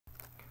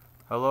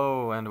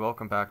Hello and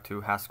welcome back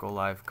to Haskell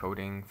Live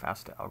Coding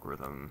FASTA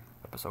Algorithm,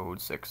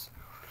 episode 6.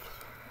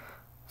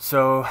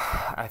 So,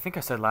 I think I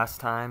said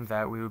last time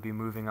that we would be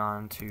moving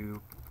on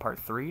to part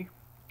 3,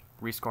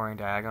 rescoring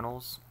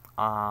diagonals,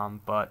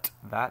 but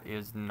that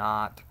is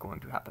not going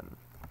to happen.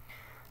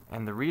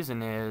 And the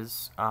reason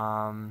is,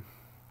 in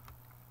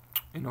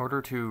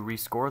order to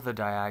rescore the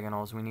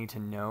diagonals, we need to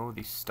know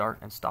the start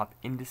and stop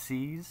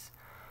indices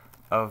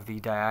of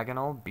the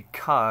diagonal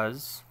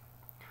because,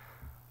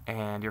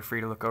 and you're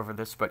free to look over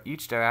this, but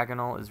each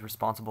diagonal is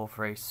responsible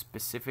for a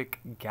specific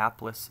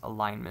gapless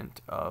alignment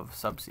of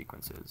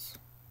subsequences.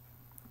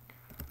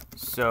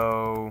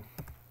 So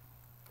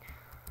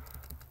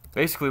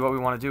basically what we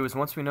want to do is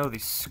once we know the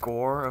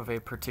score of a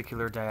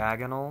particular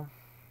diagonal,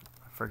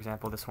 for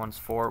example this one's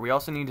 4, we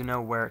also need to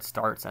know where it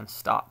starts and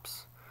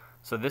stops.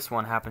 So this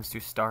one happens to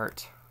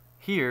start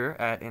here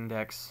at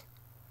index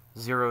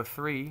 0,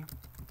 3,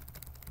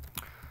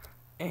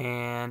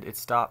 and it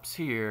stops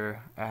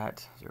here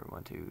at 0,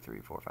 1, 2, 3,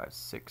 4, 5,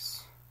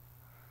 6,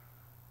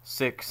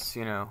 6,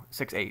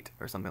 8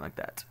 or something like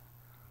that.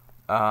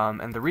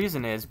 And the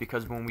reason is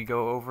because when we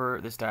go over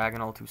this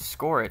diagonal to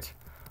score it,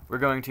 we're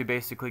going to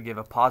basically give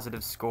a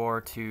positive score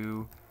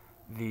to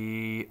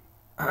the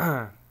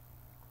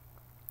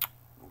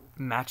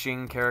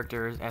matching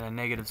characters and a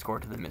negative score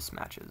to the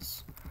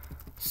mismatches.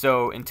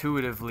 So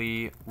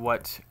intuitively,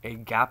 what a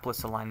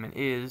gapless alignment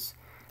is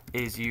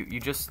you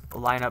just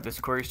line up this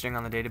query string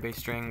on the database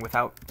string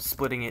without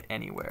splitting it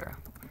anywhere.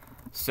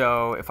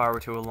 So if I were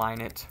to align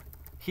it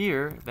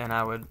here, then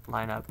I would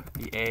line up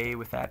the A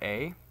with that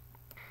A.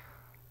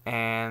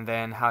 And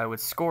then how I would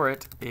score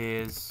it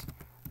is,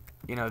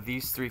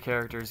 these 3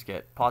 characters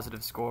get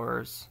positive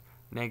scores,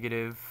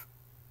 negative.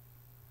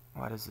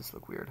 Why does this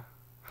look weird?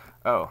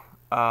 Oh,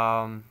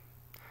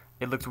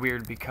 it looks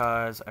weird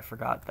because I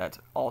forgot that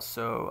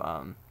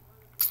also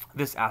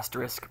this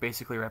asterisk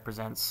basically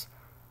represents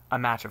a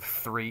match of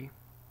 3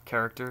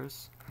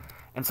 characters,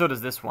 and so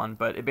does this one,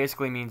 but it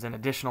basically means an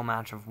additional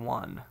match of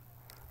 1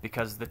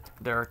 because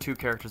there are 2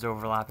 characters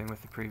overlapping with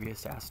the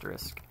previous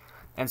asterisk,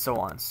 and so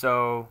on.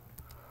 So,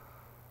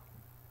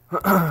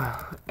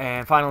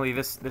 and finally,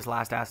 this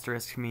last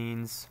asterisk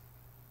means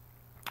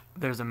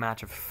there's a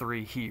match of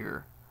 3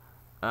 here.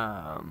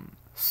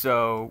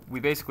 So we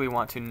basically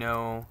want to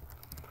know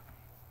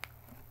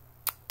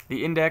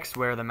the index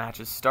where the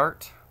matches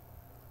start,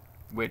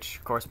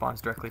 which corresponds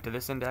directly to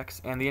this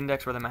index, and the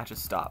index where the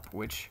matches stop,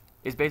 which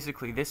is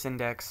basically this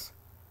index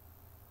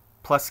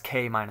plus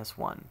k minus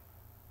 1.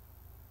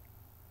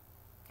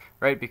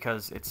 Right?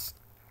 Because it's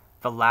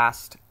the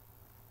last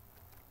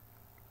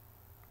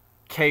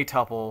k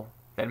tuple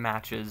that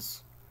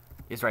matches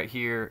is right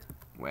here,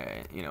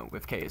 where,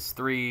 with k is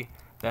 3,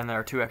 then there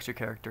are 2 extra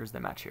characters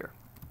that match here.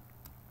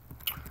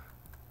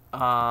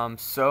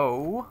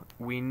 So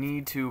we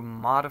need to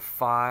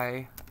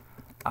modify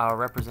our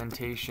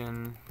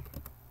representation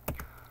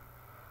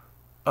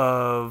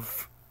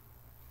of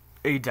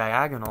a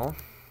diagonal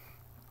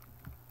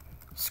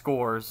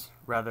scores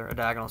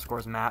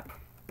map.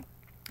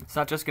 It's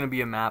not just going to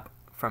be a map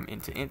from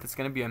int to int, it's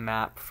going to be a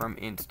map from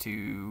int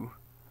to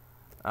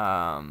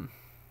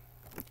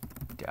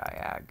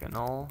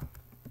diagonal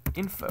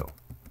info.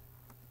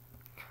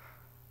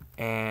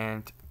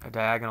 And a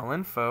diagonal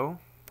info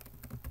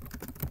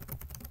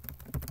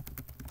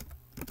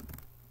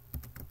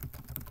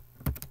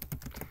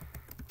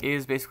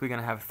is basically going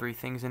to have 3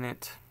 things in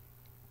it: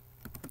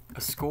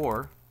 a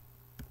score,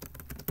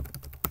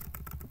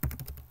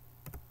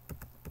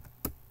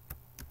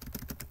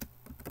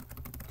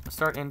 a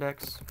start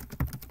index,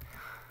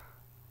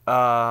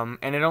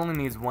 and it only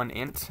needs 1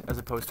 int as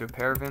opposed to a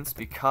pair of ints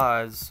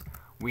because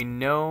we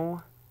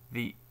know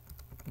the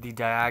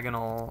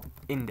diagonal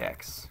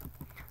index.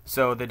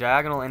 So the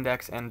diagonal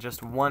index and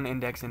just 1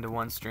 index into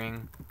 1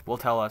 string will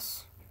tell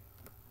us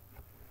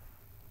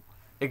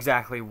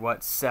exactly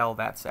what cell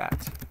that's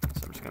at.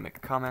 So I'm just going to make a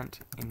comment,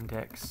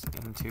 index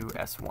into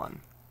S1.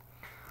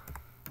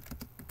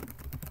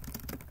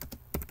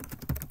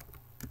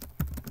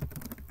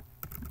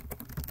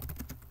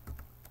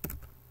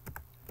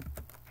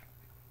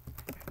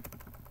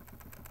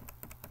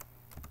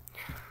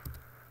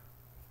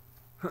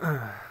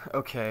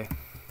 Okay,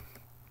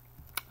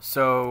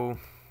 so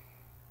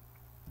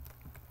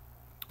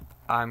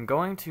I'm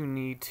going to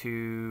need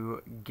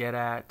to get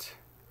at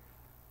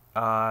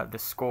the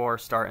score,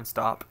 start, and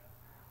stop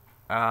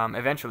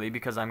eventually,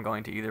 because I'm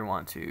going to either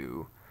want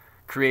to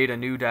create a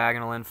new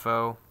diagonal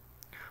info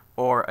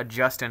or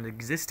adjust an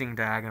existing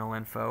diagonal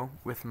info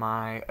with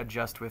my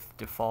adjust with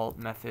default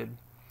method.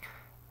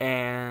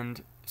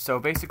 And so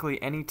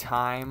basically any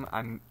time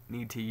I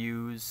need to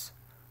use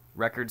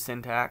record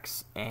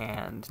syntax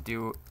and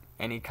do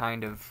any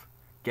kind of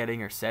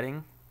getting or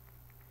setting,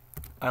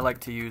 I like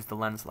to use the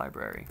lens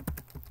library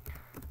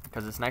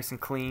because it's nice and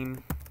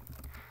clean.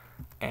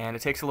 And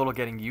it takes a little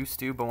getting used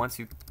to, but once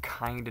you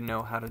kind of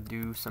know how to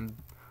do some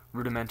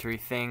rudimentary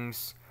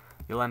things,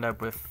 you'll end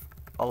up with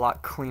a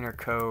lot cleaner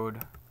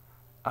code,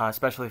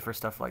 especially for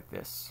stuff like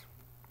this.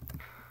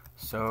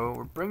 So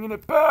we're bringing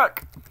it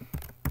back.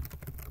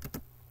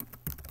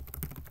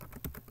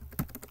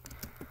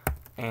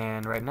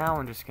 And right now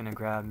I'm just going to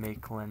grab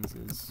make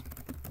lenses.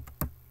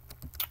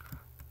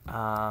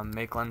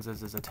 Make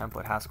lenses is a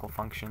template Haskell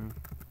function.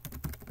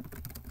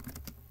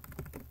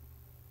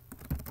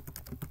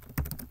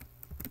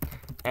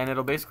 And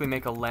it'll basically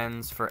make a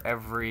lens for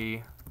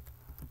every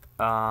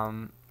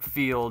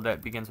field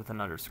that begins with an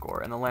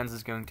underscore. And the lens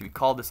is going to be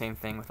called the same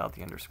thing without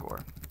the underscore.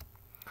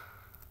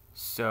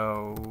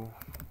 So,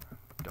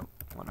 don't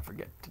want to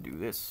forget to do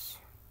this.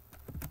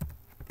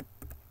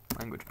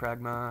 Language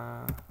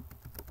pragma.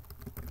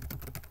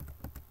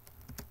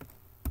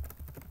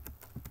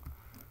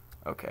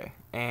 Okay,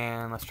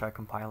 and let's try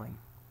compiling.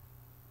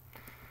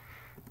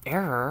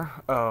 Error?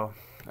 Oh,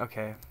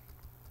 okay.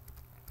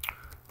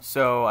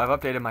 So I've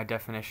updated my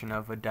definition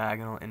of a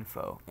diagonal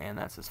info, and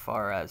that's as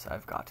far as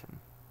I've gotten.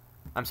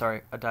 I'm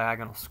sorry, a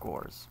diagonal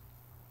scores.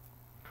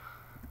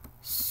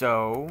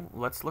 So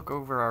let's look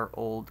over our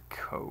old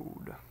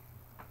code.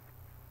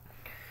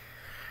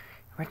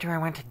 What do I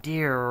want to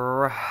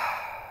do?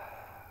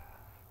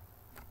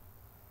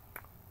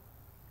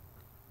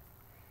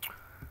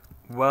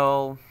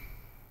 Well,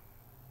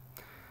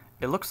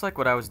 it looks like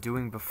what I was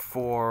doing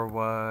before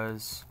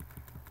was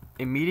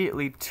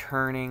immediately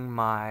turning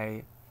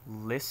my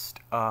list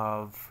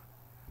of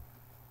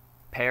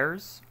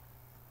pairs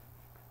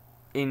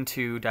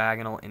into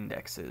diagonal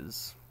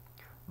indexes.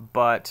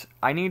 But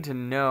I need to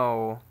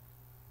know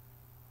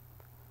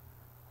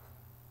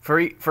for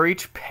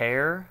each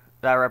pair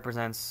that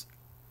represents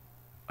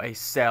a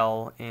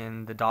cell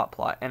in the dot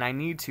plot, and I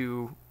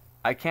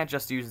can't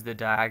just use the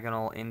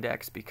diagonal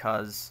index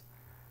because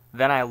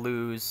then I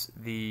lose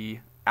the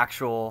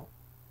actual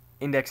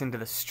index into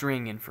the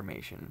string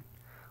information,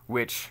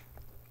 which,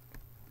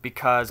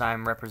 because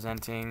I'm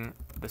representing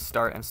the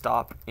start and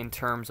stop in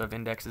terms of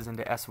indexes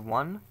into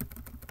S1,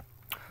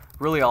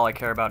 really all I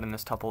care about in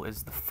this tuple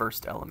is the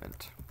first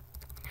element.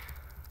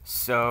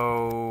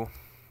 So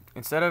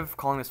instead of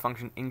calling this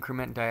function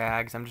increment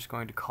diags, I'm just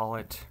going to call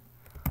it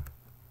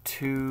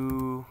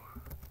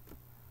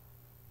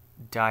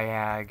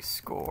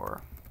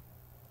DiagonalScore.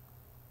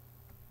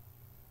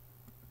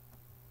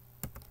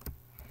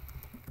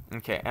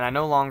 Okay, and I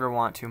no longer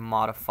want to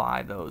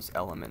modify those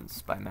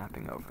elements by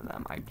mapping over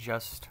them. I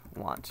just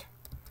want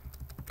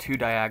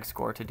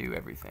DiagonalScore to do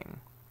everything.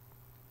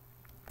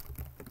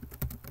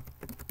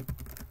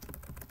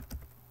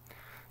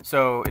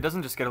 So it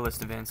doesn't just get a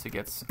list of ints, it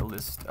gets a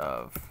list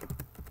of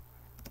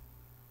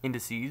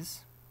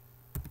indices.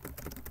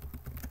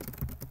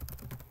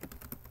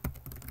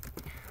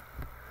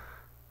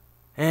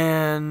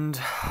 And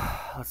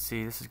let's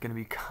see, this is going to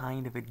be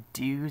kind of a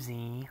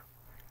doozy.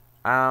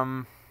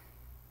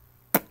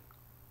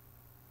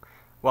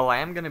 Well, I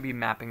am going to be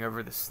mapping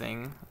over this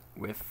thing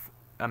with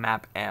a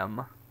map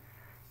M,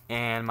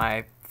 and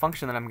my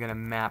function that I'm going to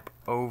map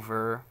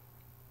over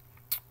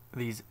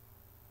these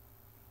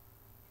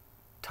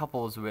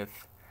tuples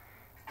with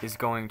is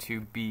going to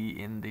be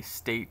in the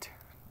state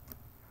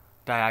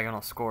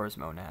DiagonalScores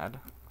monad.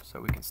 So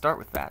we can start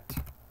with that.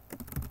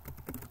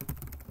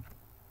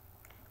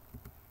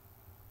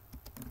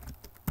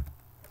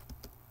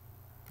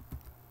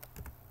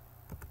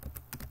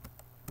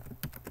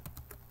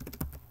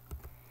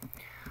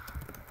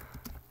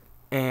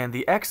 And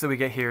the x that we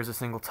get here is a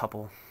single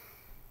tuple.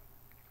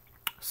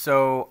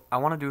 So I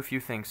want to do a few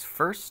things.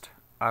 First,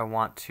 I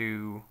want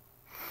to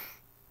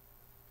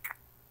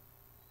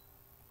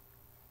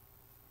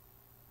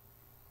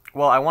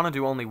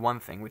do only one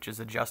thing, which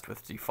is adjust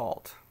with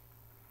default.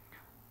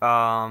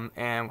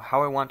 And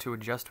how I want to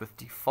adjust with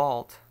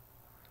default,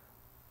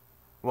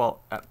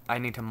 well, I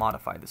need to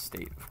modify the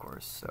state, of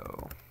course,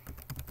 so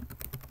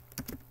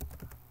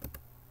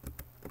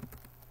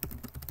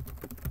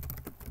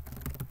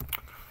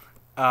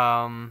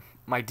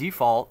my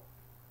default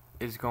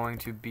is going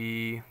to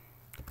be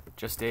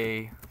just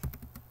a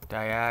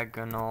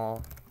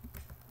diagonal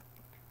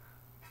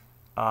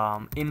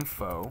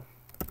info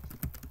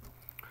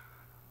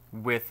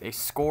with a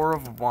score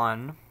of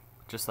 1,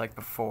 just like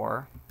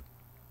before,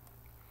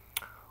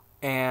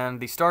 and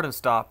the start and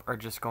stop are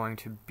just going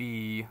to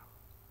be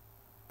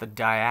the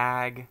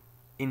diag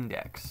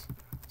index.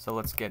 So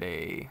let's get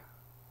a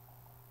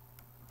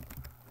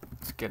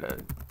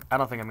I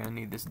don't think I'm going to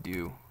need this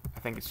do. I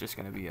think it's just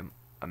going to be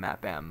a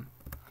map M.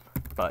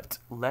 But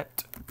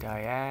let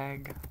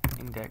diag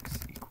index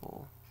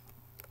equal.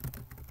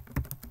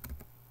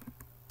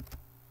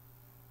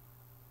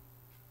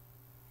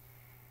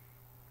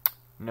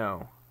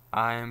 No,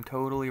 I'm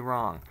totally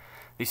wrong.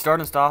 The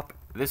start and stop,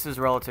 this is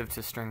relative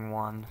to string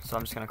 1, so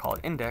I'm just going to call it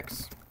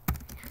index.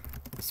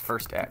 This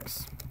first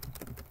x.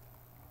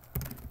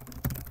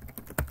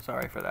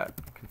 Sorry for that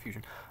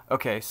confusion.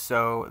 Okay,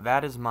 so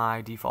that is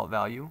my default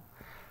value.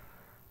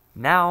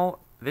 Now,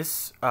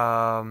 this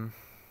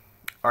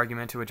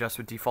argument to adjust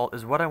with default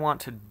is what I want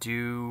to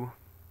do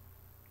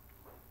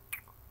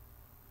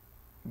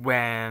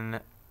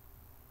when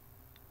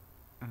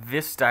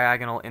this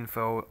diagonal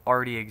info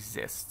already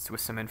exists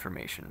with some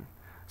information.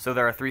 So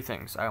there are three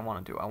things I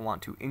want to do. I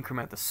want to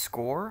increment the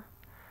score,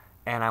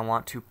 and I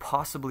want to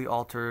possibly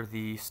alter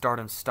the start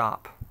and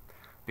stop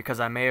because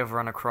I may have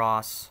run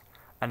across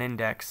an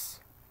index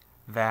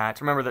that,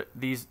 remember that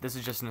this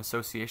is just an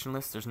association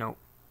list. There's no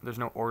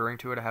ordering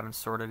to it. I haven't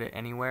sorted it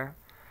anywhere.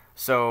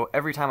 So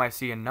every time I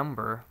see a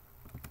number,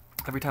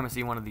 every time I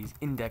see one of these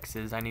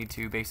indexes, I need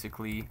to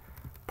basically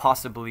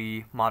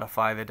possibly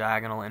modify the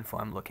diagonal info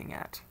I'm looking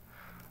at.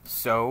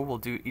 So we'll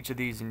do each of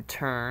these in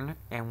turn,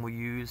 and we'll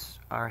use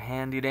our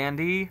handy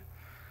dandy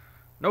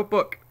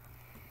notebook.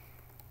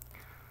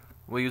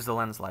 We'll use the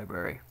lens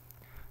library.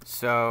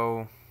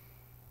 So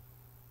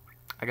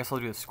I guess I'll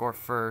do the score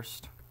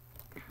first.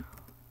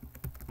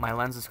 My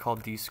lens is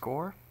called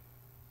DScore,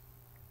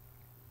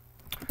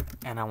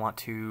 and I want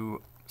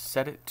to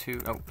set it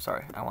to,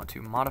 I want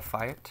to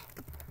modify it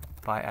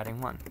by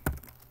adding 1.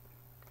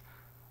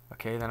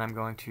 Okay, then I'm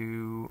going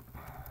to,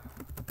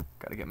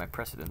 gotta get my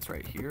precedence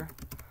right here.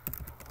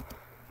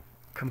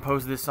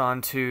 Compose this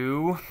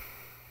onto,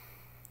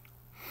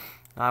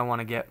 I want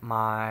to get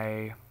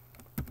my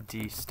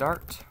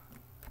dstart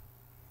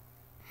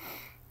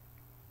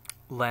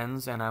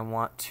lens, and I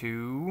want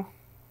to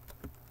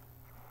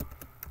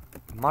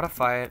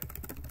modify it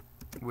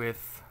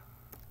with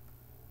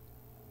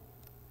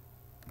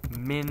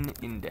min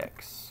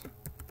index,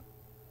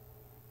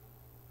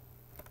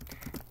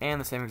 and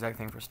the same exact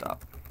thing for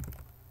stop.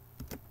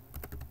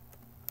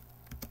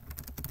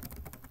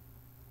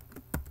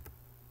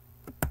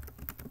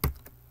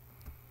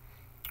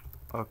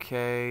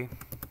 Okay,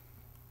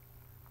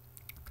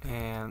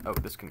 and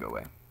this can go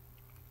away.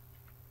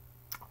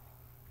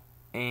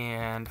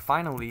 And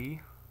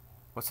finally,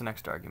 what's the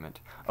next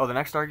argument? Oh, the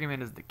next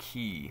argument is the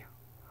key.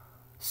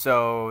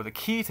 So the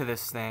key to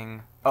this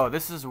thing,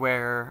 this is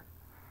where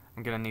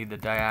I'm gonna need the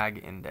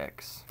diag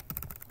index,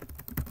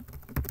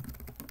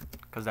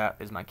 because that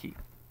is my key.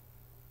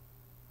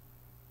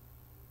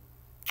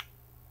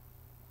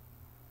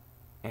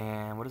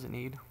 And what does it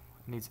need?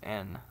 It needs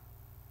n.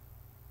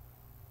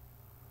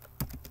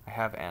 I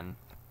have n.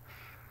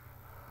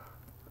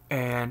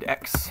 And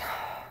x.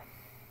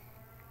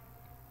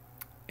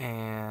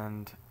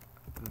 And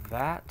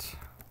that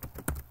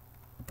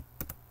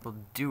will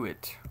do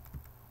it.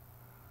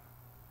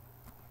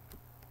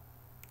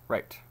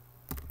 Right.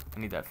 I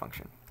need that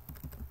function.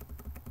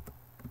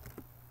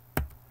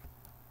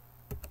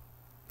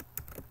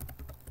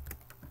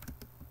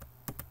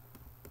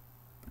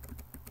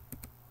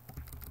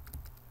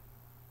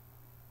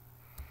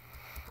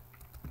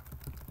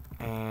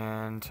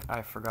 And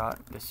I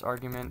forgot this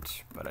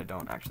argument, but I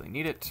don't actually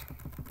need it.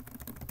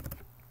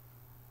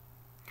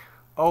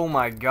 Oh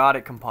my god,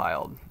 it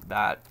compiled.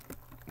 That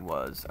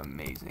was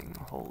amazing.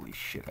 Holy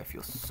shit, I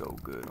feel so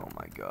good. Oh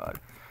my god.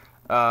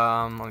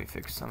 Let me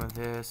fix some of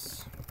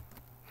this.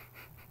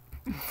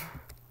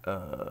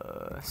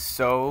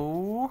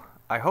 So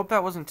I hope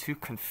that wasn't too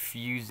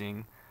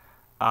confusing.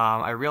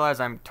 I realize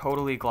I'm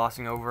totally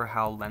glossing over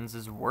how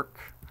lenses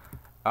work,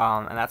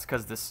 and that's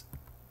because this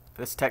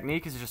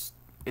technique is just,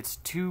 it's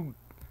too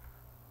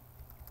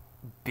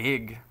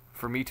big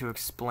for me to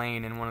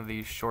explain in one of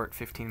these short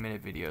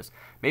 15-minute videos.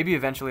 Maybe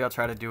eventually I'll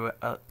try to do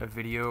a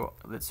video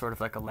that's sort of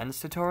like a lens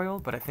tutorial,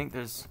 but I think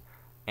there's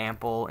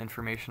ample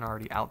information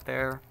already out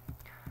there.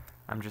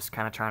 I'm just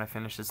kind of trying to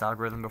finish this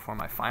algorithm before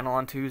my final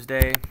on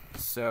Tuesday,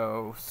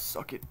 so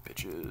suck it,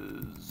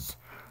 bitches.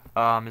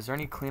 Is there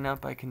any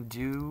cleanup I can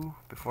do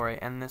before I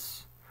end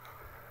this?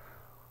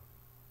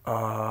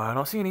 I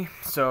don't see any,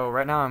 so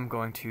right now I'm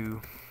going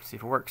to see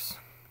if it works.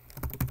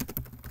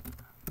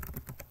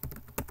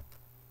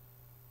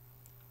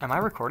 Am I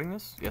recording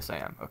this? Yes, I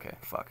am. Okay,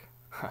 fuck.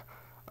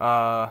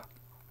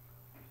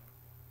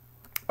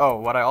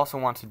 What I also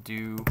want to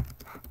do,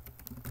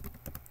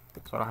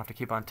 so I don't have to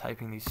keep on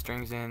typing these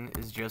strings in,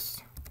 is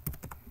just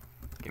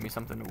give me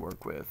something to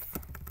work with.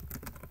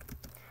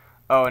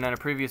 Oh, and in a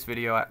previous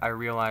video, I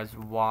realized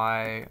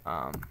why,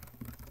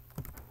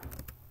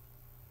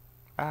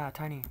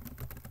 tiny.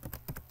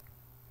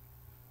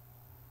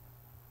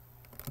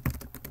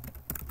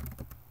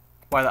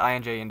 Why the I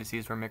and J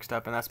indices were mixed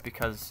up, and that's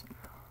because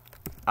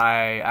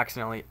I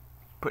accidentally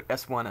put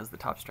S1 as the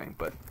top string,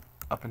 but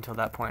up until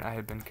that point I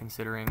had been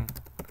considering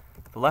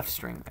the left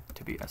string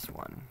to be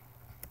S1.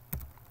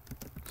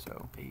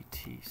 So A,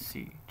 T,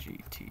 C,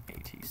 G, T, A,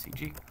 T, C,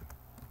 G.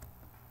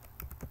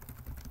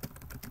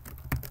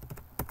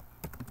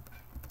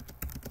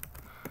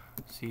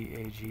 C,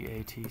 A, G,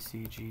 A, T,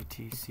 C, G,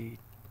 T, C,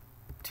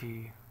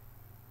 T.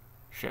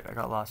 Shit, I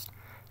got lost.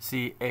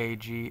 C, A,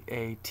 G,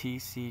 A, T,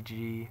 C,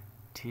 G,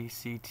 T,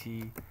 C,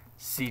 T,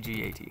 C,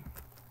 G, A, T.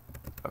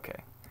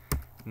 Okay.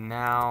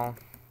 Now,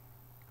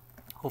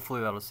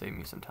 hopefully that'll save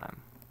me some time.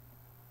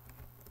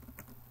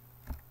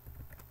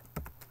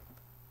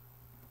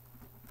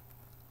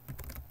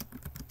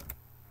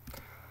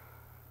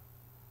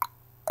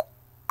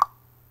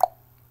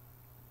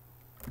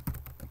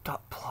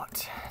 Dot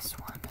plot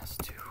S1,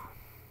 S2.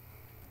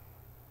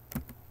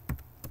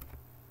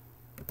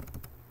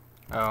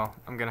 Oh,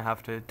 I'm gonna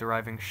have to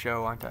deriving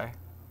show, aren't I?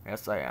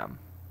 Yes, I am.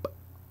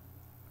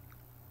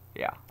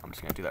 Yeah, I'm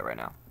just gonna do that right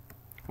now.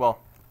 Well,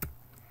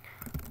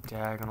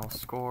 diagonal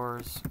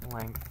scores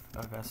length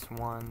of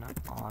S1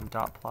 on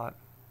dot plot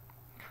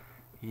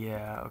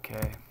Yeah,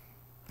 okay.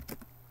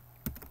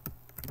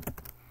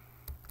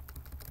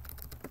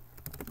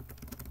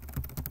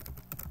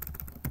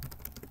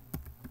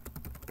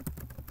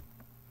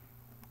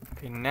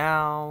 Okay,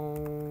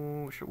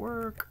 now should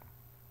work.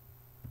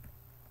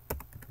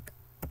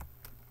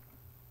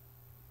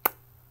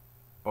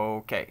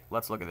 Okay,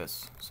 let's look at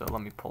this. So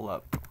let me pull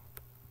up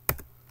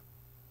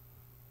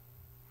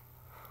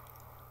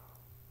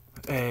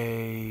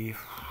a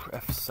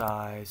F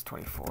size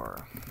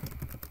 24.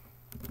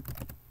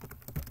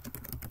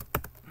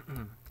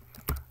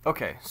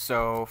 Okay,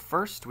 so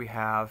first we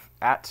have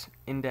at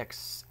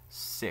index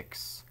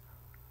 6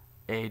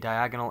 a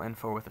diagonal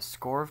info with a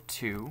score of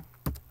 2.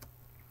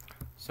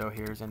 So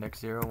here's index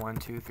 0, 1,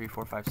 2, 3,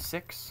 4, 5,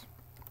 6.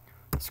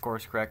 The score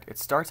is correct. It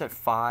starts at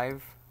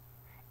 5.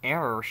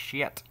 Error,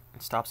 shit.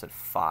 It stops at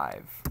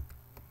 5.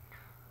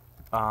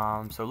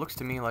 So it looks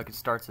to me like it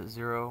starts at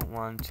 0,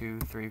 1, 2,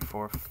 3,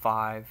 4,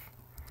 5,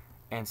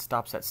 and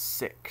stops at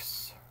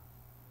 6.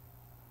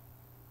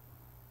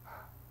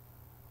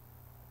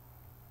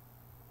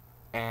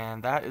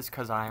 And that is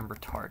because I am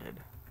retarded.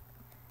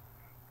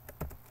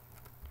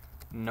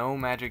 No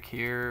magic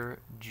here,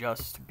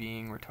 just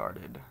being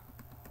retarded.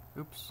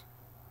 Oops.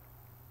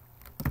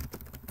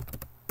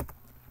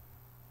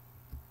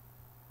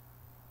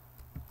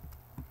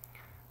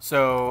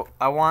 So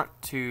I want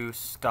to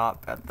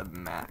stop at the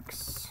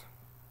max.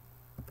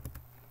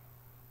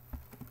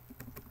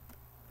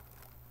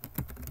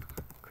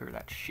 Clear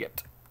that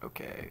shit.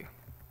 Okay.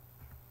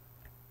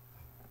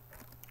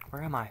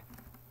 Where am I?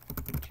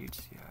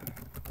 GCI.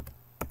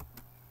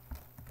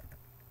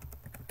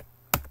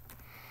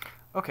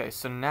 Okay,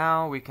 so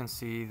now we can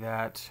see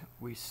that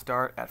we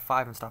start at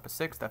 5 and stop at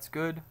 6. That's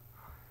good.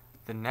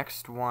 The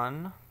next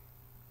one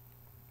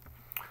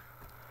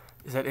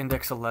is at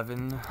index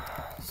 11,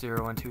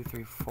 0, 1, 2,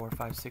 3, 4,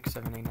 5, 6,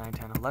 7, 8, 9,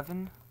 10,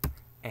 11.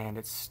 And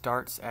it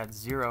starts at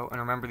 0.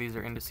 And remember, these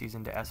are indices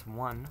into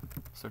S1.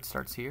 So it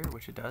starts here,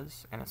 which it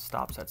does, and it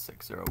stops at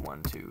 6, 0,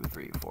 1, 2,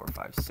 3, 4,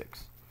 5,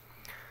 6.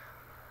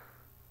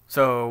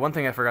 So one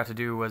thing I forgot to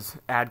do was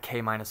add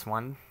k minus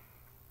 1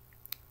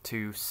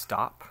 to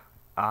stop.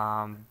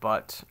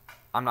 But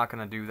I'm not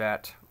going to do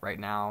that right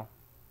now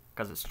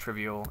because it's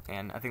trivial,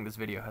 and I think this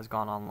video has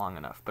gone on long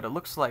enough. But it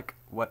looks like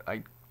what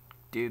I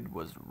did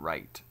was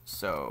right,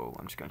 so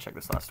I'm just going to check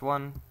this last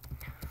one.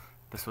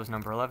 This was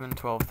number 11,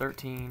 12,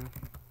 13,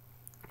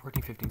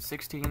 14, 15,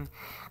 16, and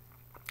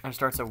it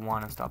starts at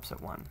 1 and stops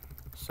at 1,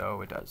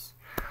 so it does.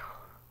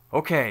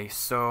 Okay,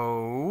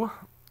 so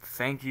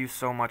thank you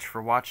so much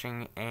for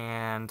watching,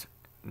 and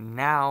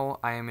now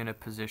I am in a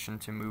position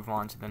to move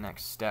on to the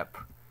next step,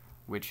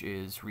 which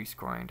is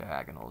rescoring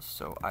diagonals,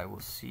 so I will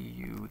see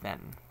you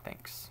then.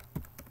 Thanks.